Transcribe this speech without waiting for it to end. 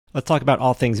Let's talk about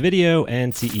all things video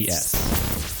and CES.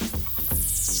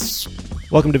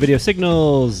 Welcome to Video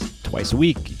Signals. Twice a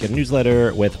week, you get a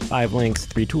newsletter with 5 links,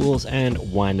 3 tools, and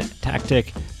 1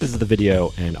 tactic. This is the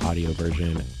video and audio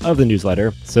version of the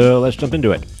newsletter. So let's jump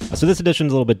into it. So this edition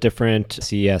is a little bit different.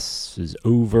 CES is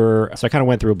over. So I kind of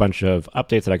went through a bunch of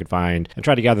updates that I could find and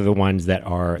tried to gather the ones that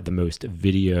are the most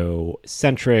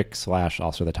video-centric /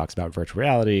 also that talks about virtual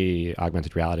reality,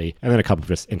 augmented reality, and then a couple of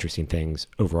just interesting things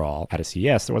overall at a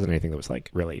CES. There wasn't anything that was like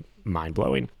really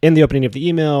mind-blowing. In the opening of the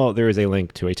email, there is a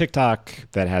link to a TikTok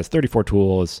that has 34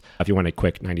 tools. If you want a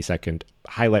quick 90-second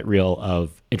highlight reel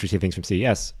of interesting things from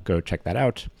CES, go check that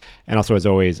out. And also, as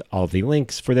always, all of the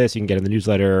links for this you can get in the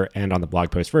newsletter and on the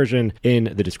blog post version in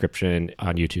the description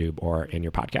on YouTube or in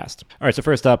your podcast. All right, so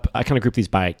first up, I kind of group these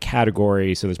by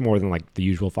category. So there's more than like the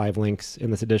usual 5 links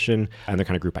in this edition, and they're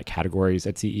kind of grouped by categories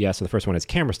at CES. So the first one is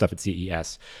camera stuff at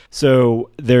CES. So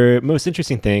their most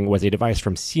interesting thing was a device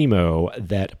from Simo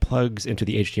that plugs into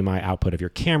the HDMI output of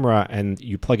your camera, and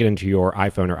you plug it into your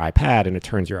iPhone or iPad, and it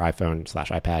turns your iPhone /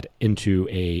 iPad into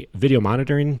a video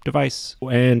monitoring device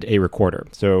and a recorder.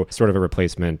 So sort of a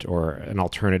replacement or an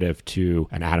alternative to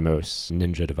an Atomos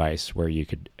Ninja device where you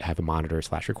could have a monitor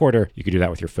 / recorder. You could do that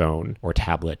with your phone or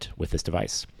tablet with this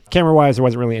device. Camera-wise, there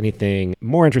wasn't really anything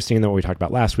more interesting than what we talked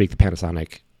about last week, the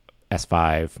Panasonic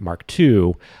S5 Mark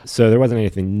II. So there wasn't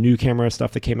anything new camera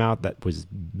stuff that came out that was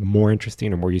more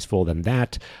interesting or more useful than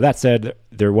that. That said,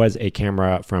 there was a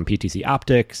camera from PTC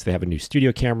Optics. They have a new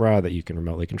studio camera that you can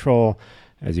remotely control,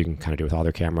 as you can kind of do with all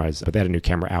their cameras, but they had a new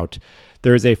camera out.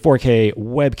 There's a 4K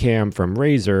webcam from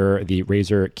Razer, the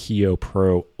Razer Kiyo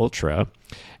Pro Ultra.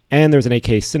 And there's an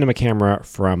 8K cinema camera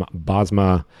from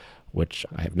Bosma, which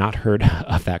I have not heard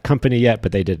of that company yet,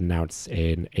 but they did announce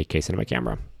an 8K cinema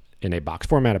camera in a box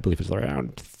format. I believe it was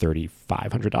around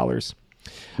 $3,500.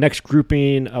 Next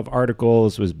grouping of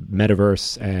articles was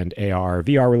metaverse and AR,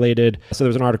 VR related. So there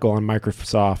was an article on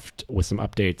Microsoft with some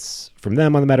updates from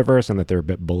them on the metaverse and that they're a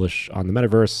bit bullish on the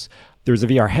metaverse. There's a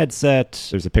VR headset.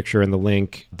 There's a picture in the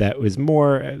link that was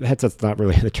more, headset's not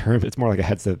really the term, it's more like a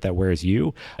headset that wears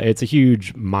you. It's a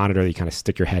huge monitor that you kind of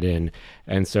stick your head in.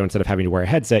 And so instead of having to wear a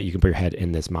headset, you can put your head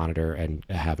in this monitor and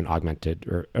have an augmented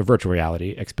or a virtual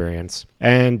reality experience.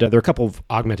 And there are a couple of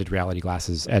augmented reality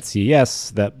glasses at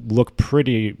CES that look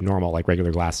pretty normal, like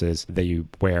regular glasses that you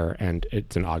wear, and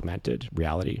it's an augmented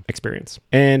reality experience.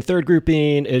 And third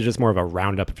grouping is just more of a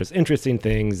roundup of just interesting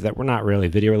things that were not really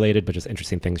video related, but just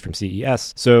interesting things from CES.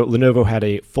 So Lenovo had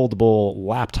a foldable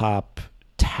laptop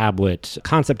tablet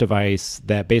concept device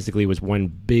that basically was one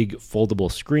big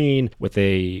foldable screen with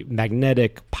a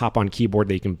magnetic pop-on keyboard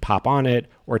that you can pop on it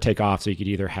or take off. So you could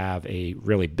either have a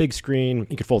really big screen,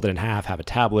 you could fold it in half, have a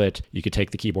tablet, you could take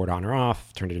the keyboard on or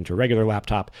off, turn it into a regular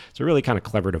laptop. So a really kind of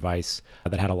clever device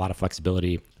that had a lot of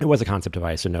flexibility. It was a concept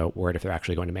device, so no word if they're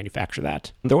actually going to manufacture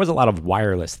that. There was a lot of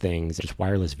wireless things, just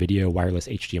wireless video, wireless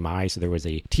HDMI. So there was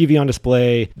a TV on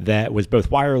display that was both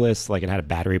wireless, like it had a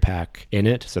battery pack in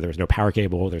it. So there was no power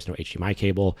cable, there's no HDMI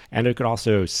cable, and it could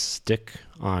also stick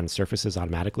on surfaces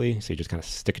automatically. So you just kind of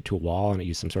stick it to a wall and it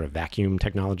used some sort of vacuum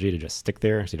technology to just stick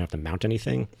there so you don't have to mount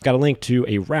anything. Got a link to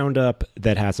a roundup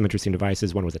that has some interesting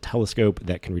devices. One was a telescope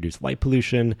that can reduce light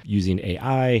pollution using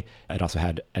AI. It also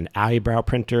had an eyebrow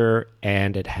printer,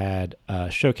 and it had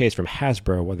a showcase from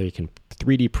Hasbro where you can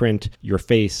 3D print your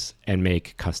face and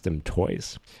make custom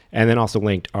toys. And then also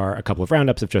linked are a couple of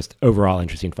roundups of just overall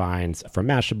interesting finds from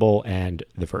Mashable and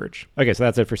The Verge. Okay, so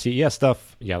that's it for CES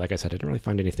stuff. Yeah, like I said, I didn't really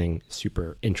find anything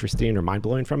super interesting or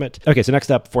mind-blowing from it. Okay, so next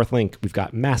up, fourth link, we've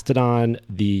got Mastodon,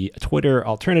 the Twitter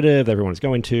alternative that everyone is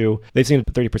going to. They've seen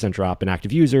a 30% drop in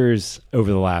active users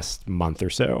over the last month or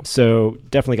so. So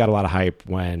definitely got a lot of hype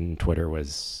when Twitter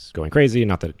was going crazy.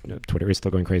 Not that Twitter is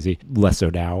still going crazy, less so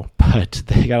now, but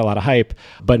they got a lot of hype,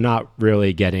 but not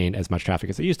really getting as much traffic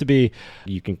as it used to be.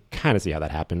 You can kind of see how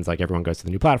that happens. Like everyone goes to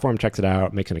the new platform, checks it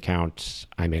out, makes an account.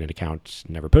 I made an account,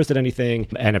 never posted anything,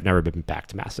 and I've never been back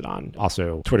to Mastodon.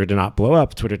 Also, Twitter did not blow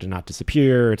up. Twitter did not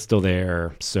disappear. It's still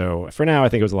there. So for now, I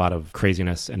think it was a lot of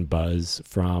craziness and buzz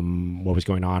from what was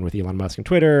going on with Elon Musk and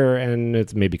Twitter, and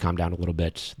it's maybe calmed down a little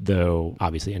bit, though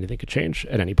obviously anything could change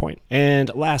at any point.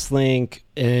 And last link,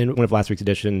 in one of last week's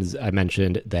editions, I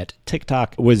mentioned that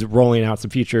TikTok was rolling out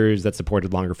some features that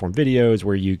supported longer form videos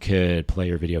where you could play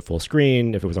your video full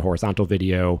screen if it was a horizontal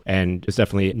video. And it's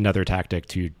definitely another tactic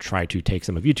to try to take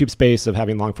some of YouTube's space of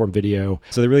having long form video.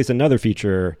 So they released another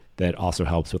feature that also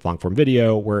helps with long form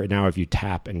video, where now if you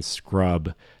tap and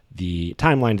scrub the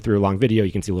timeline through a long video,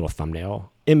 you can see a little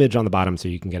thumbnail image on the bottom so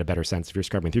you can get a better sense if you're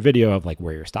scrubbing through video of like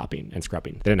where you're stopping and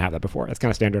scrubbing. They didn't have that before. That's kind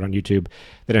of standard on YouTube.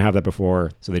 They didn't have that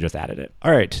before, so they just added it.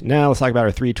 All right, now let's talk about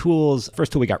our 3 tools.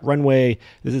 First tool, we got Runway.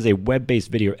 This is a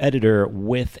web-based video editor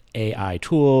with AI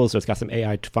tools. So it's got some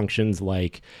AI functions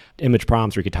like image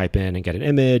prompts where you could type in and get an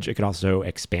image. It could also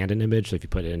expand an image. So if you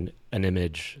put in an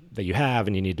image that you have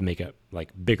and you need to make it like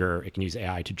bigger, it can use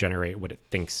AI to generate what it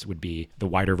thinks would be the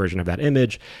wider version of that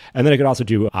image. And then it could also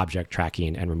do object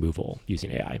tracking and removal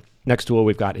using AI. Next tool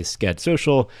we've got is Sched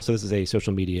Social. So this is a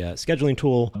social media scheduling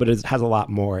tool, but it has a lot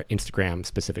more Instagram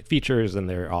specific features and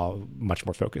they're all much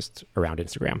more focused around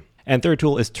Instagram. And third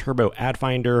tool is Turbo Ad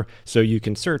Finder. So you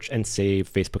can search and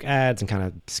save Facebook ads and kind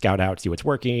of scout out, see what's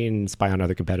working, spy on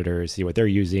other competitors, see what they're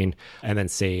using, and then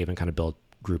save and kind of build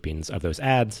groupings of those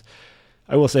ads.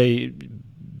 I will say,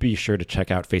 be sure to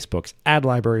check out Facebook's ad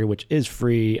library, which is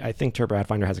free. I think Turbo Ad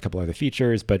Finder has a couple other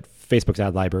features, but Facebook's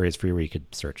ad library is free where you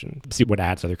could search and see what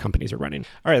ads other companies are running.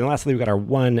 All right, and lastly, we've got our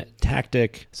one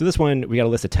tactic. So this one, we got a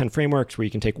list of 10 frameworks where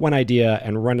you can take one idea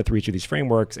and run it through each of these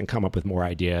frameworks and come up with more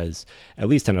ideas, at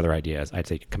least 10 other ideas. I'd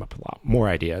say come up with a lot more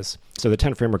ideas. So the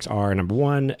 10 frameworks are number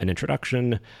 1, an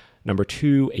introduction. Number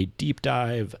 2, a deep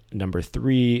dive. Number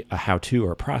 3, a how-to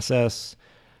or process.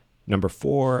 Number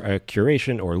 4, a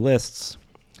curation or lists.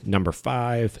 Number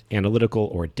 5, analytical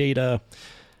or data.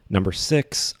 Number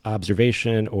 6,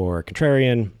 observation or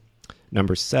contrarian.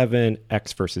 Number 7,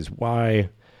 X versus Y.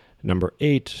 Number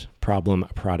 8, problem,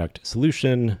 product,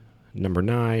 solution. Number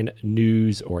 9,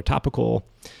 news or topical.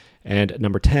 And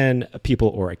number 10, people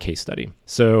or a case study.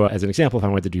 So as an example, if I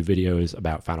wanted to do videos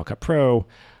about Final Cut Pro,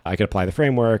 I could apply the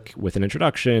framework with an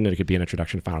introduction, and it could be an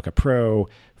introduction to Final Cut Pro.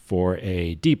 For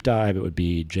a deep dive, it would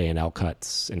be J&L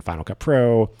cuts in Final Cut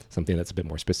Pro, something that's a bit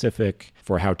more specific.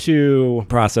 For how-to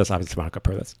process, obviously Final Cut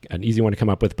Pro, that's an easy one to come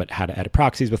up with, but how to edit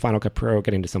proxies with Final Cut Pro,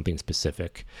 getting to something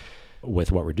specific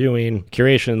with what we're doing.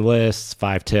 Curation lists,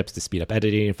 5 tips to speed up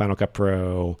editing in Final Cut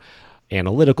Pro.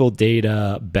 Analytical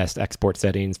data, best export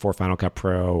settings for Final Cut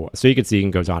Pro. So you can see it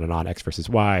goes on and on, X versus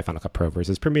Y, Final Cut Pro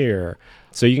versus Premiere.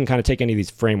 So you can kind of take any of these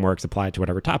frameworks, apply it to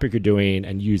whatever topic you're doing,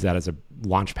 and use that as a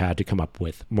launch pad to come up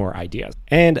with more ideas.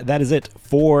 And that is it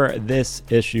for this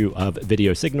issue of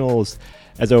Video Signals.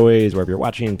 As always, wherever you're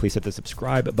watching, please hit the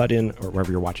subscribe button, or wherever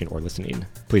you're watching or listening,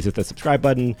 please hit the subscribe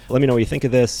button. Let me know what you think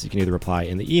of this. You can either reply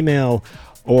in the email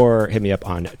or hit me up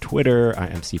on Twitter. I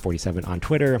am C47 on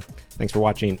Twitter. Thanks for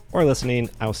watching or listening.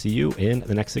 I'll see you in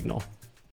the next signal.